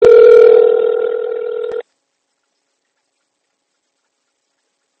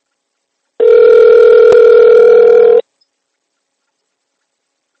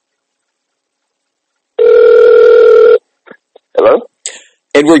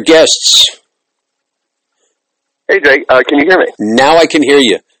Edward Gusts. Hey, Jay, can you hear me? Now I can hear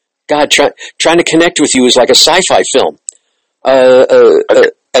you. God, trying to connect with you is like a sci-fi film.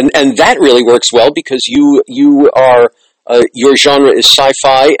 And that really works well because you are your genre is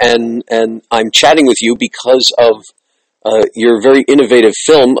sci-fi, and I'm chatting with you because of your very innovative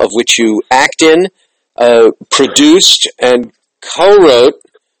film of which you act in, produced, and co-wrote.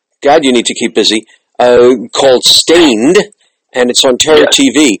 God, you need to keep busy. Called Stained, and it's on Terror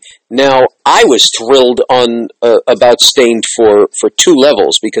TV. Now, I was thrilled on about Stained for two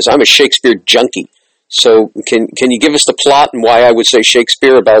levels because I'm a Shakespeare junkie. So, can you give us the plot and why I would say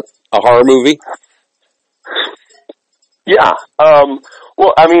Shakespeare about a horror movie? Yeah.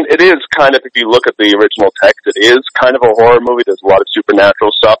 Well, I mean, it is kind of, if you look at the original text, it is kind of a horror movie. There's a lot of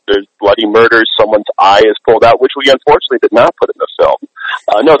supernatural stuff. There's bloody murders. Someone's eye is pulled out, which we unfortunately did not put in the film.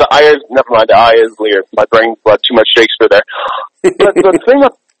 No, the eye is, never mind, the eye is Lear. My brain got too much Shakespeare there. But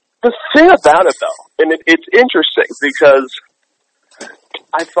the thing about it, though, and it's interesting because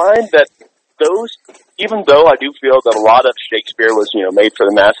I find that even though I do feel that a lot of Shakespeare was, made for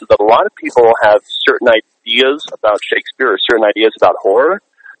the masses, that a lot of people have certain ideas about Shakespeare or certain ideas about horror.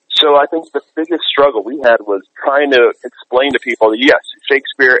 So I think the biggest struggle we had was trying to explain to people that, yes,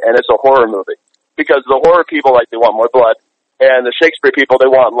 Shakespeare, and it's a horror movie. Because the horror people, they want more blood, and the Shakespeare people, they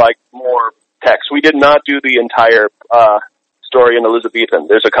want, more text. We did not do the entire story in Elizabethan.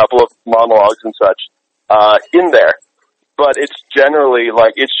 There's a couple of monologues and such in there. But it's generally,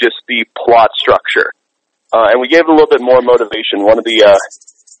 it's just the plot structure. And we gave it a little bit more motivation. One of the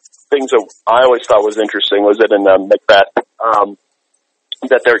things that I always thought was interesting was that in Macbeth,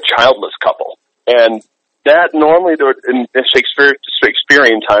 that they're a childless couple. And that normally, in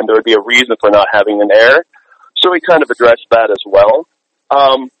Shakespearean time, there would be a reason for not having an heir. So we kind of addressed that as well.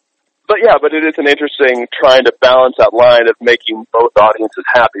 But it is an interesting trying to balance that line of making both audiences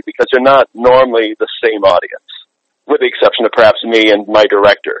happy because they're not normally the same audience. With the exception of perhaps me and my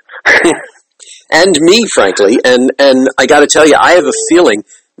director. And me, frankly. And I got to tell you, I have a feeling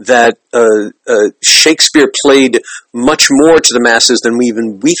that Shakespeare played much more to the masses than we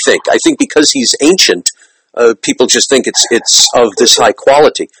think. I think because he's ancient, people just think it's of this high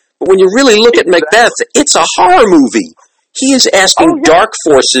quality. But when you really look at Macbeth, it's a horror movie. He is asking dark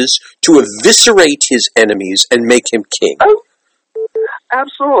forces to eviscerate his enemies and make him king. Oh.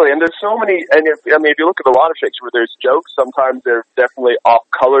 Absolutely, and there's so many, and if you look at a lot of Shakespeare, there's jokes, sometimes they're definitely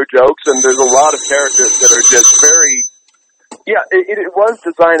off-color jokes, and there's a lot of characters that are just very, it was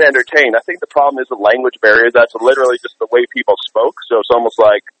designed to entertain. I think the problem is the language barrier. That's literally just the way people spoke, so it's almost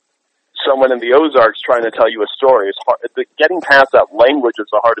like someone in the Ozarks trying to tell you a story. It's hard. Getting past that language is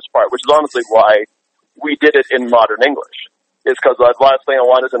the hardest part, which is honestly why we did it in modern English. It's because the last thing I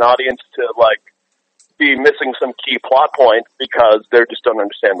want is an audience to, be missing some key plot point because they just don't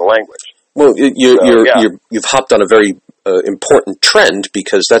understand the language. Well, you've hopped on a very important trend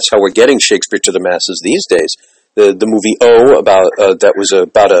because that's how we're getting Shakespeare to the masses these days. The movie that was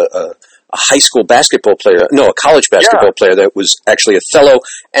about a high school basketball player, a college basketball player that was actually Othello,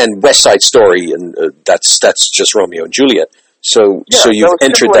 and West Side Story, and that's just Romeo and Juliet. So you've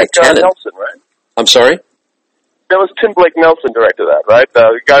entered that canon. Nelson, right? I'm sorry? That was Tim Blake Nelson directed that, right?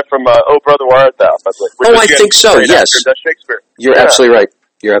 The guy from Oh Brother, Where Art Thou? I think so, yes. Shakespeare. You're absolutely right.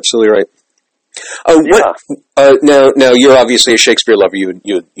 You're absolutely right. Now you're obviously a Shakespeare lover.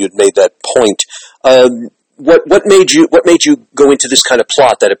 You'd made that point. What made you go into this kind of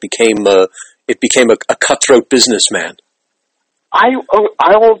plot that it became a cutthroat businessman? I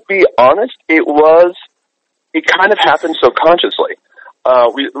will be honest. It kind of happened subconsciously.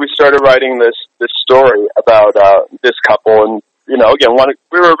 We started writing this story about this couple, and again,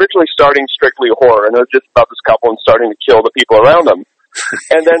 we were originally starting strictly horror, and it was just about this couple and starting to kill the people around them.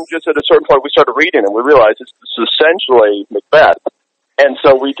 And then, just at a certain point, we started reading, and we realized this is essentially Macbeth. And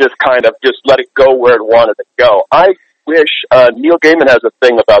so we just kind of just let it go where it wanted to go. I wish Neil Gaiman has a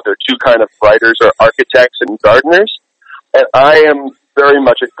thing about there are two kind of writers, or architects and gardeners, and I am very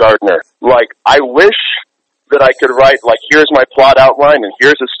much a gardener. I wish that I could write, here's my plot outline, and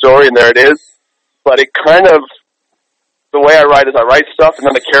here's the story, and there it is. But it kind of, the way I write is I write stuff, and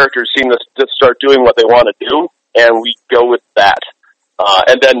then the characters seem to just start doing what they want to do, and we go with that.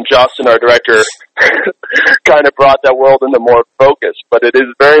 And then Justin, our director, kind of brought that world into more focus. But it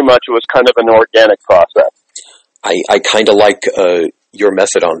was kind of an organic process. I kind of like your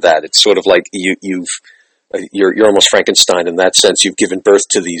method on that. It's sort of like you're almost Frankenstein in that sense. You've given birth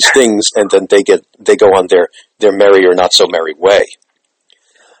to these things, and then they go on their merry or not so merry way.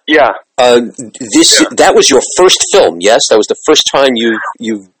 Yeah. That was your first film, yes? That was the first time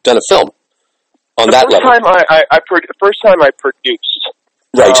you've done a film on that level. The first time I produced.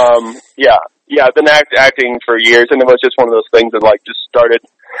 Right. Yeah, I've been acting for years, and it was just one of those things that, like, just started,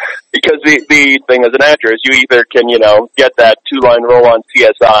 because the thing as an actor is you either can, get that 2-line role on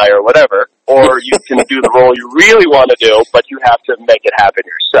CSI or whatever, or you can do the role you really want to do, but you have to make it happen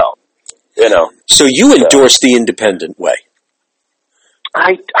yourself, So you endorse the independent way.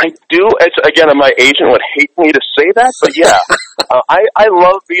 I do. Again, my agent would hate me to say that, but yeah. I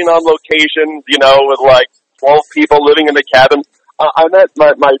love being on location, with like 12 people living in the cabin. I met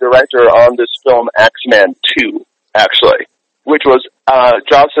my director on this film, Axeman 2, actually, which was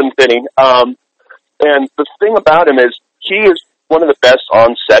Jocelyn Finney. And the thing about him is he is one of the best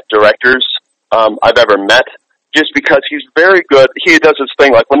on-set directors I've ever met, just because he's very good. He does his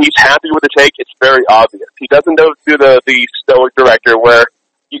thing, like when he's happy with a take, it's very obvious. He doesn't do the stoic director where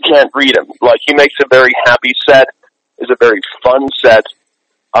you can't read him. Like, he makes a very happy set, is a very fun set.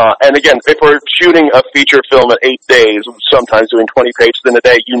 And again, if we're shooting a feature film in 8 days, sometimes doing 20 pages in a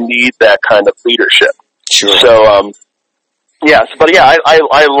day, you need that kind of leadership. Sure. So, yes, but yeah,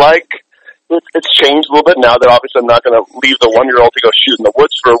 I like, it's changed a little bit now that obviously I'm not going to leave the 1-year-old to go shoot in the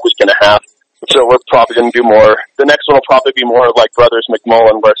woods for a week and a half. So we're probably going to do more. The next one will probably be more like Brothers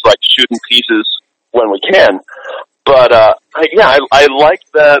McMullen, where it's like shooting pieces when we can. But, I like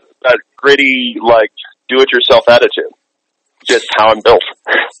that gritty, like, do-it-yourself attitude. Just how I'm built.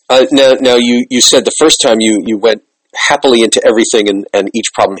 Now you said the first time you went happily into everything and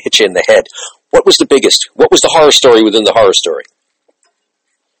each problem hit you in the head. What was the biggest? What was the horror story within the horror story?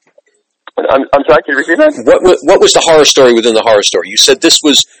 I'm sorry, can you repeat that? What was the horror story within the horror story? You said this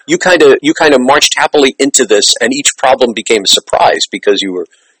was, you kind of marched happily into this, and each problem became a surprise because you were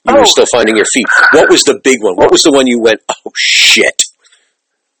still finding your feet. What was the big one? What was the one you went, oh shit?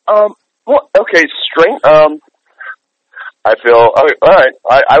 Well, okay, strength. I feel all right.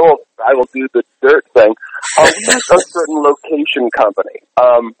 I will do the dirt thing. We had a certain location company,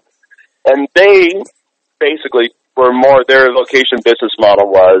 and they basically were more. Their location business model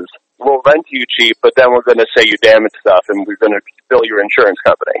was, we'll rent you cheap, but then we're going to say you damage stuff, and we're going to bill your insurance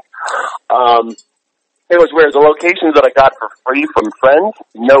company. It was weird. The locations that I got for free from friends,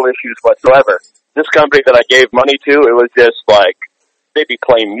 no issues whatsoever. This company that I gave money to, it was just like they'd be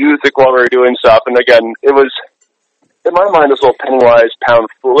playing music while we were doing stuff, and again, it was. In my mind, it was a little penny-wise, pound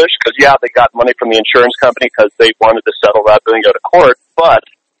foolish, because, yeah, they got money from the insurance company because they wanted to settle that and go to court, but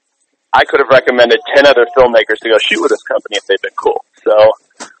I could have recommended 10 other filmmakers to go shoot with this company if they'd been cool. So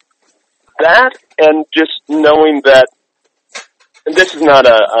that, and just knowing that, and this is not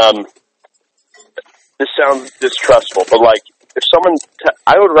this sounds distrustful, but, like, if someone,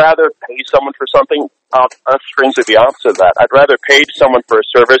 I would rather pay someone for something, strangely the opposite of that. I'd rather pay someone for a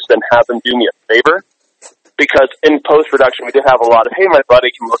service than have them do me a favor. Because in post-production, we did have a lot of, hey, my buddy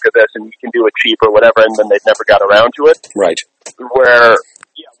can look at this and you can do it cheap or whatever, and then they never got around to it. Right. Where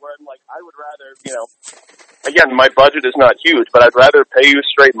I'm like, I would rather, again, my budget is not huge, but I'd rather pay you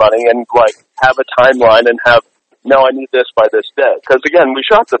straight money and, like, have a timeline and have, no, I need this by this day. Because, again, we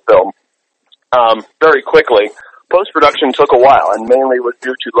shot the film very quickly. Post-production took a while, and mainly was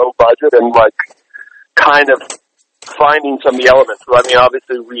due to low budget and, like, kind of finding some of the elements. So, I mean,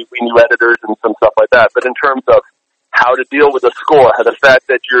 obviously we knew editors and some stuff like that, but in terms of how to deal with the score, the fact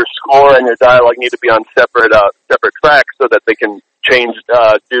that your score and your dialogue need to be on separate tracks so that they can change,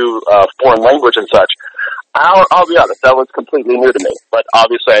 do foreign language and such. I'll be honest, that was completely new to me, but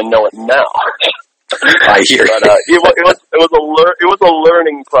obviously I know it now. I hear. But it was a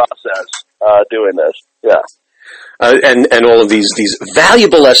learning process doing this. Yeah. And all of these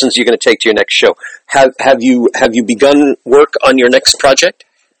valuable lessons you're going to take to your next show. Have you begun work on your next project?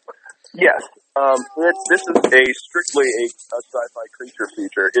 Yes. This is strictly a sci-fi creature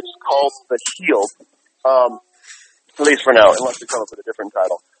feature. It's called The Shield, at least for now, unless we come up with a different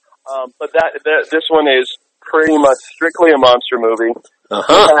title. But this one is pretty much strictly a monster movie.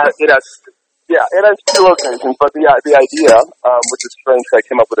 Uh-huh. It has 2 locations, but the idea, which is strange, I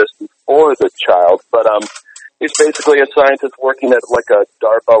came up with this before as a child, but he's basically a scientist working at like a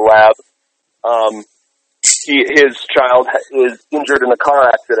DARPA lab. His child is injured in a car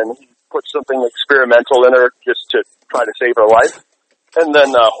accident. He put something experimental in her just to try to save her life. And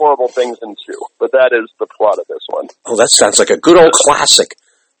then horrible things ensue. But that is the plot of this one. Oh, that sounds like a good old classic.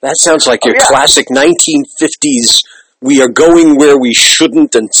 That sounds like your classic 1950s, we are going where we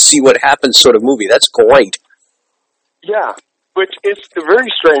shouldn't and see what happens sort of movie. That's great. Yeah. Which is very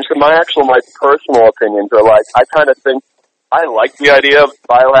strange, because my personal opinions are like, I kind of think, I like the idea of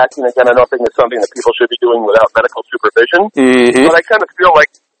biohacking. Again, I don't think it's something that people should be doing without medical supervision. Mm-hmm. But I kind of feel like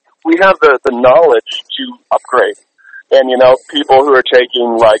we have the knowledge to upgrade. And, people who are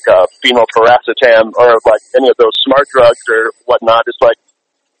taking, like, phenylpiracetam or, like, any of those smart drugs or whatnot, it's like,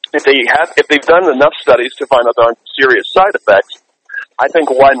 if they've done enough studies to find out there aren't serious side effects, I think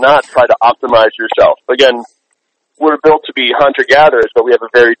why not try to optimize yourself? Again, we're built to be hunter-gatherers, but we have a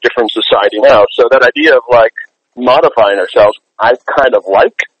very different society now. So that idea of, like, modifying ourselves, I kind of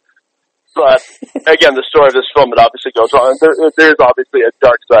like. But, again, the story of this film, it obviously goes on. There's obviously a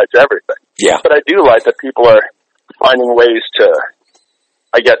dark side to everything. Yeah. But I do like that people are finding ways to,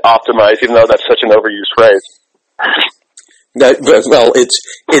 I get optimized, even though that's such an overused phrase. Well,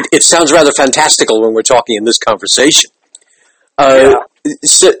 it sounds rather fantastical when we're talking in this conversation. Yeah.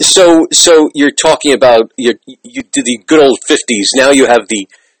 So you're talking about you did the good old 50s. Now you have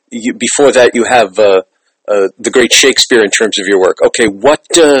before that you have the great Shakespeare in terms of your work. Okay, what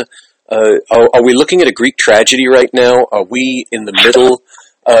are we looking at a Greek tragedy right now? Are we in the middle?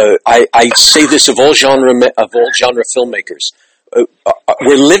 I say this of all genre filmmakers.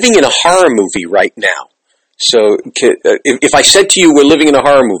 We're living in a horror movie right now. So if I said to you we're living in a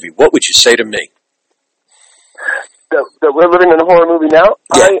horror movie, what would you say to me? That we're living in a horror movie now?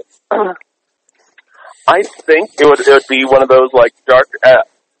 Yeah. I think it would be one of those, like, dark, it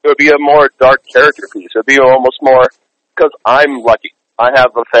would be a more dark character piece. It would be almost more, because I'm lucky. I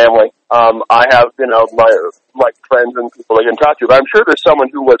have a family. I have, my friends and people I can talk to. But I'm sure there's someone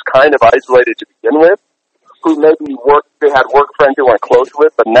who was kind of isolated to begin with, who maybe they had work friends they weren't close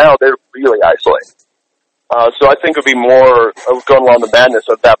with, but now they're really isolated. So I think it would be more of going along the madness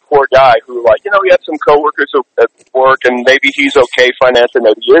of that poor guy who, like, he had some coworkers at work, and maybe he's okay financially,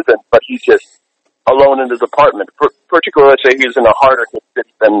 maybe he isn't, but he's just alone in his apartment. Particularly, let's say he's in a harder hit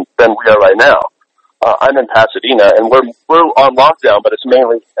city than we are right now. I'm in Pasadena, and we're on lockdown, but it's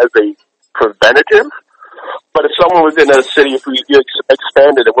mainly as a preventative. But if someone was in a city, if you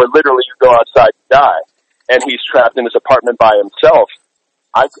expanded it, where literally you go outside and die, and he's trapped in his apartment by himself,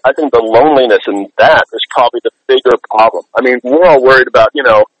 I think the loneliness in that is probably the bigger problem. I mean, we're all worried about,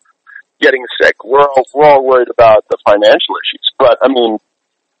 getting sick. We're all worried about the financial issues. But, I mean,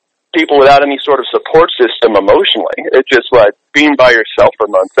 people without any sort of support system emotionally, it's just like being by yourself for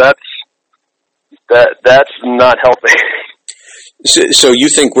months. That's not healthy. So you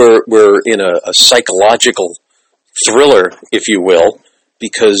think we're in a psychological thriller, if you will,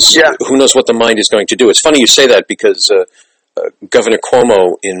 because who knows what the mind is going to do. It's funny you say that because Governor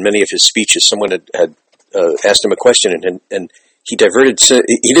Cuomo, in many of his speeches, someone had asked him a question, and he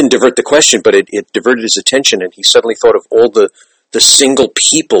didn't divert the question, but it diverted his attention, and he suddenly thought of all the single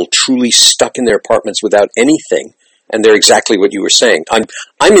people truly stuck in their apartments without anything, and they're exactly what you were saying. I'm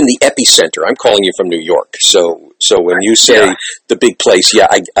in the epicenter. I'm calling you from New York, so when you say the big place,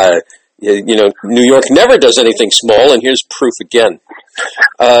 New York never does anything small, and here's proof again.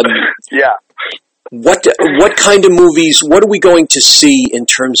 What kind of movies, what are we going to see in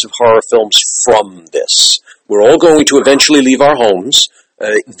terms of horror films from this? We're all going to eventually leave our homes.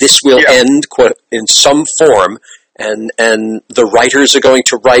 This will end in some form, and the writers are going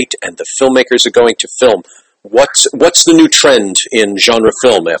to write, and the filmmakers are going to film. What's the new trend in genre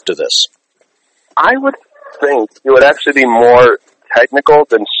film after this? I would think it would actually be more technical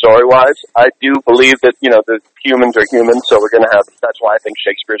than story-wise. I do believe that, the humans are humans, so we're going to have, that's why I think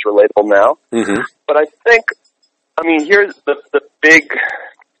Shakespeare's relatable now. Mm-hmm. But I think, here's the big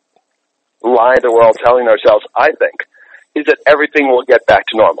lie that we're all telling ourselves, I think, is that everything will get back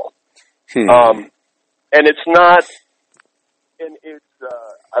to normal. And it's not, and it's,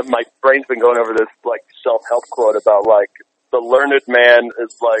 my brain's been going over this, like, self-help quote about, like, the learned man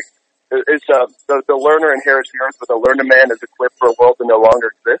is, like, the learner inherits the earth, but the learned man is equipped for a world that no longer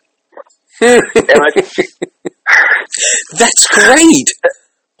exists. And I think that's great.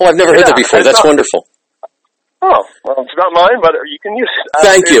 Oh, I've never heard that before. That's wonderful. Oh, well, it's not mine, but you can use it.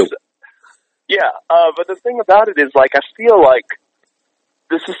 Thank you. Yeah, but the thing about it is, like, I feel like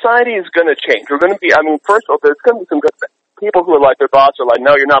the society is going to change. We're going to be, first of all, there's going to be some good things. People who are like, their boss are like,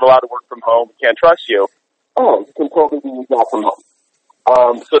 no, you're not allowed to work from home. We can't trust you. Oh, you can totally do your job from home.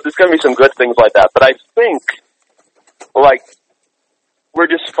 So there's going to be some good things like that. But I think, like, we're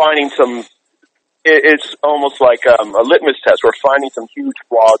just finding some, it's almost like a litmus test. We're finding some huge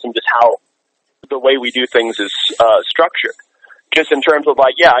flaws in just how the way we do things is structured. Just in terms of,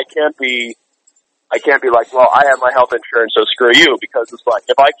 like, I can't be like, well, I have my health insurance, so screw you, because it's like,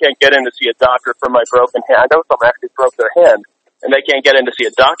 if I can't get in to see a doctor for my broken hand, I know someone actually broke their hand, and they can't get in to see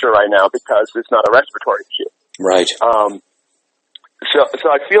a doctor right now because it's not a respiratory issue. Right. So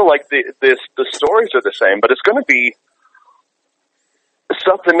I feel like the stories are the same, but it's going to be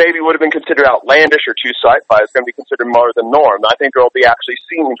stuff that maybe would have been considered outlandish or too sci-fi is going to be considered more the norm. I think there will be actually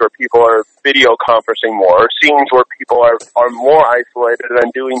scenes where people are video conferencing more, or scenes where people are more isolated and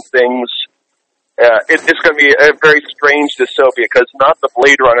doing things it's going to be a very strange dystopia because it's not the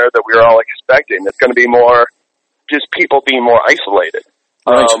Blade Runner that we were all expecting. It's going to be more just people being more isolated.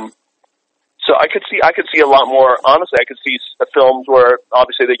 Right. So I could see a lot more. Honestly, I could see films where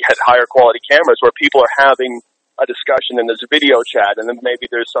obviously they had higher quality cameras where people are having a discussion and there's a video chat, and then maybe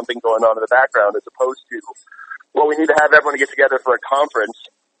there's something going on in the background as opposed to, well, we need to have everyone get together for a conference.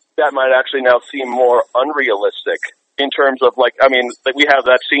 That might actually now seem more unrealistic in terms of like we have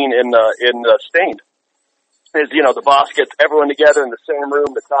that scene in Stained. Is the boss gets everyone together in the same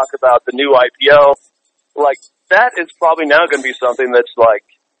room to talk about the new IPO. Like that is probably now going to be something that's like.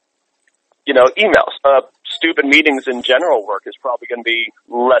 Emails, stupid meetings in general work is probably going to be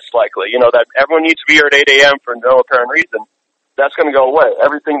less likely. That everyone needs to be here at 8 a.m. for no apparent reason. That's going to go away.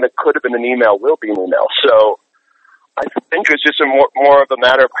 Everything that could have been an email will be an email. So I think it's just more of a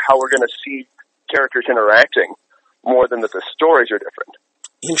matter of how we're going to see characters interacting more than that the stories are different.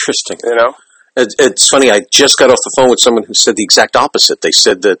 Interesting. It's funny. I just got off the phone with someone who said the exact opposite. They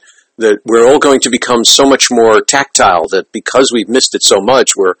said that we're all going to become so much more tactile that because we've missed it so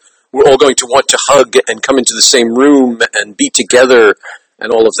much, we're all going to want to hug and come into the same room and be together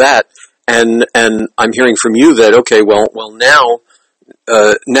and all of that. And I'm hearing from you that, okay, well now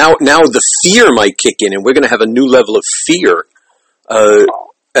the fear might kick in and we're going to have a new level of fear.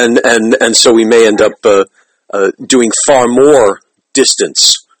 And so we may end up doing far more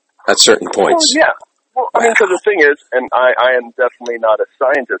distance at certain points. Well, yeah. Well, because the thing is, and I am definitely not a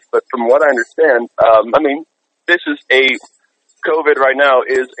scientist, but from what I understand, this is COVID right now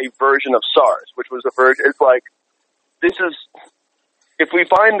is a version of SARS, which was a version. It's like if we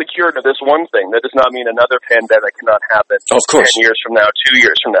find the cure to this one thing, that does not mean another pandemic cannot happen. Of course. 10 years from now, 2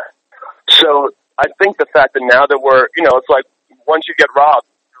 years from now. So I think the fact that now that we're, it's like once you get robbed,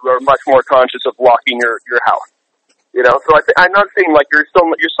 you are much more conscious of locking your house. So I'm not saying like you're still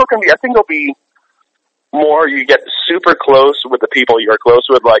going to be. I think it'll be more. You get super close with the people you're close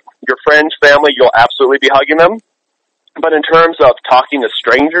with, like your friends, family. You'll absolutely be hugging them. But in terms of talking to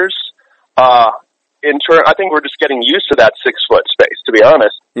strangers, I think we're just getting used to that 6 foot space, to be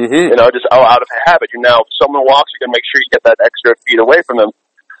honest. Mm-hmm. Just out of habit. If someone walks, you're going to make sure you get that extra feet away from them.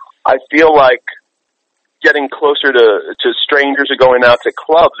 I feel like getting closer to strangers or going out to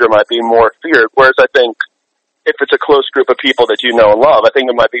clubs, there might be more fear. Whereas I think if it's a close group of people that you know and love, I think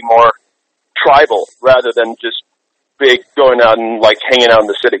it might be more tribal rather than just big going out and like hanging out in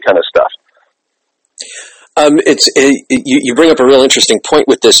the city kind of stuff. You bring up a real interesting point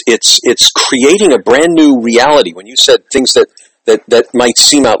with this. It's creating a brand new reality. When you said things that might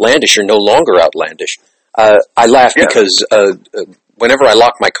seem outlandish are no longer outlandish, I laugh because whenever I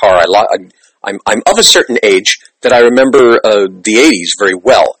lock my car, I'm of a certain age that I remember the 80s very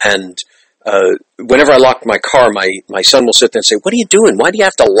well, and whenever I lock my car, my son will sit there and say, "What are you doing? Why do you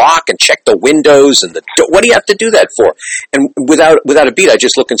have to lock and check the windows and what do you have to do that for?" And without a beat, I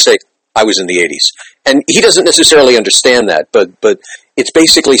just look and say, "I was in the 80s." And he doesn't necessarily understand that, but it's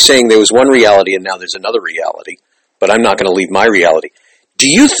basically saying there was one reality and now there's another reality, but I'm not going to leave my reality. Do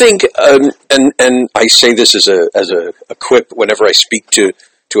you think, and I say this as a quip whenever I speak to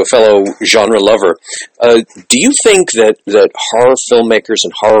a fellow genre lover, do you think that horror filmmakers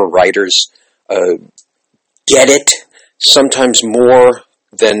and horror writers get it sometimes more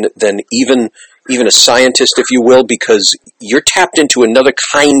than even a scientist, if you will, because you're tapped into another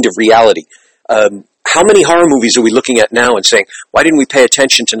kind of reality? How many horror movies are we looking at now and saying, why didn't we pay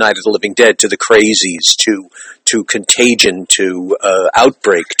attention to Night of the Living Dead, to The Crazies, to Contagion, to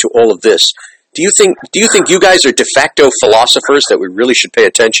Outbreak, to all of this? Do you think you guys are de facto philosophers that we really should pay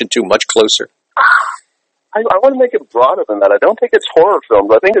attention to much closer? I want to make it broader than that. I don't think it's horror films.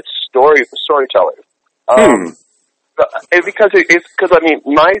 I think it's storytelling. Because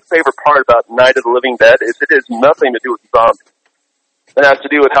my favorite part about Night of the Living Dead is it has nothing to do with zombies. It has to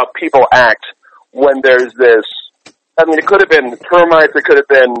do with how people act when there's this. It could have been termites. It could have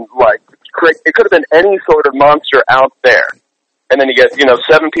been it could have been any sort of monster out there. And then you get 7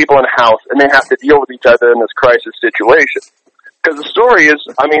 people in a house, and they have to deal with each other in this crisis situation. Because the story is,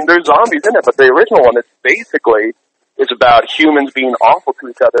 there's zombies in it, but the original one is basically about humans being awful to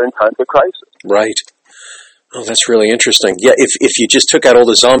each other in times of crisis. Right. Oh, that's really interesting. Yeah, if you just took out all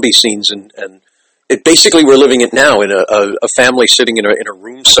the zombie scenes and it basically we're living it now in a family sitting in a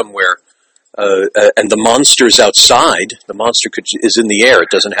room somewhere, and the monster's outside. The monster is in the air. It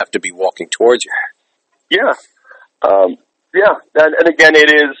doesn't have to be walking towards you. Yeah. And again,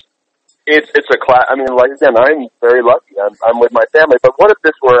 it's a class. Again, I'm very lucky. I'm with my family. But what if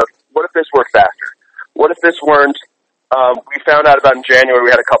this were faster? What if this weren't? We found out about in January.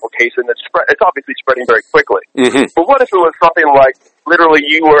 We had a couple cases, and it's obviously spreading very quickly. Mm-hmm. But what if it was something like literally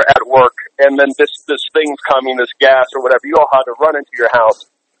you were at work, and then this thing's coming, this gas or whatever. You all had to run into your house,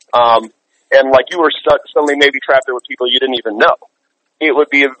 and like you were suddenly maybe trapped there with people you didn't even know. It would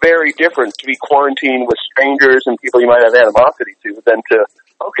be very different to be quarantined with strangers and people you might have animosity to than to,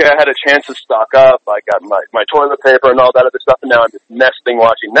 okay, I had a chance to stock up, I got my toilet paper and all that other stuff, and now I'm just nesting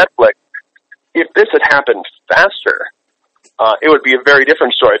watching Netflix. If this had happened faster, it would be a very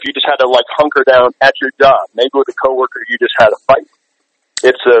different story. If you just had to, like, hunker down at your job, maybe with a coworker you just had a fight,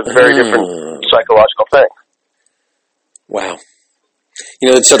 it's a very different psychological thing. Wow. You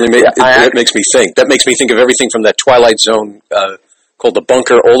know, it suddenly that makes me think. That makes me think of everything from that Twilight Zone called The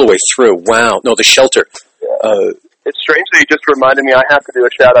Bunker all the way through. Wow. No, The Shelter. Yeah. It's strange that you just reminded me. I have to do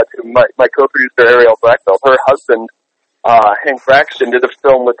a shout-out to my co-producer, Ariel Blackfeld. Her husband, Hank Braxton, did a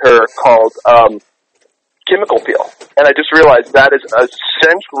film with her called Chemical Peel. And I just realized that is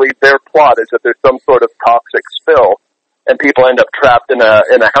essentially their plot, is that there's some sort of toxic spill, and people end up trapped in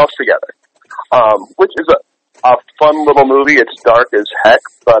a house together, which is a fun little movie. It's dark as heck,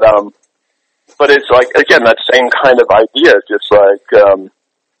 but it's like, again, that same kind of idea, just like,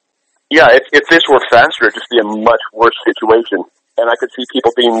 if this were faster, it'd just be a much worse situation. And I could see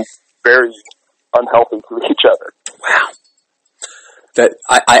people being very unhealthy to each other. Wow. That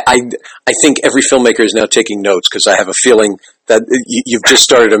I think every filmmaker is now taking notes, because I have a feeling that you've just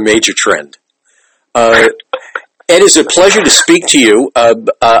started a major trend. Ed, it's a pleasure to speak to you.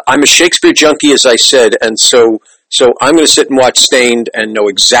 I'm a Shakespeare junkie, as I said, and so I'm going to sit and watch Stained and know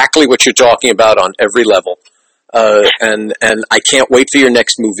exactly what you're talking about on every level. And I can't wait for your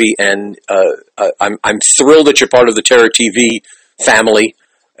next movie, and I'm thrilled that you're part of the Terror TV family,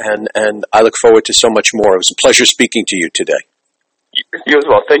 and I look forward to so much more. It was a pleasure speaking to you today. You as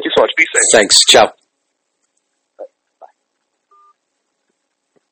well. Thank you so much. Be safe. Thanks. Ciao.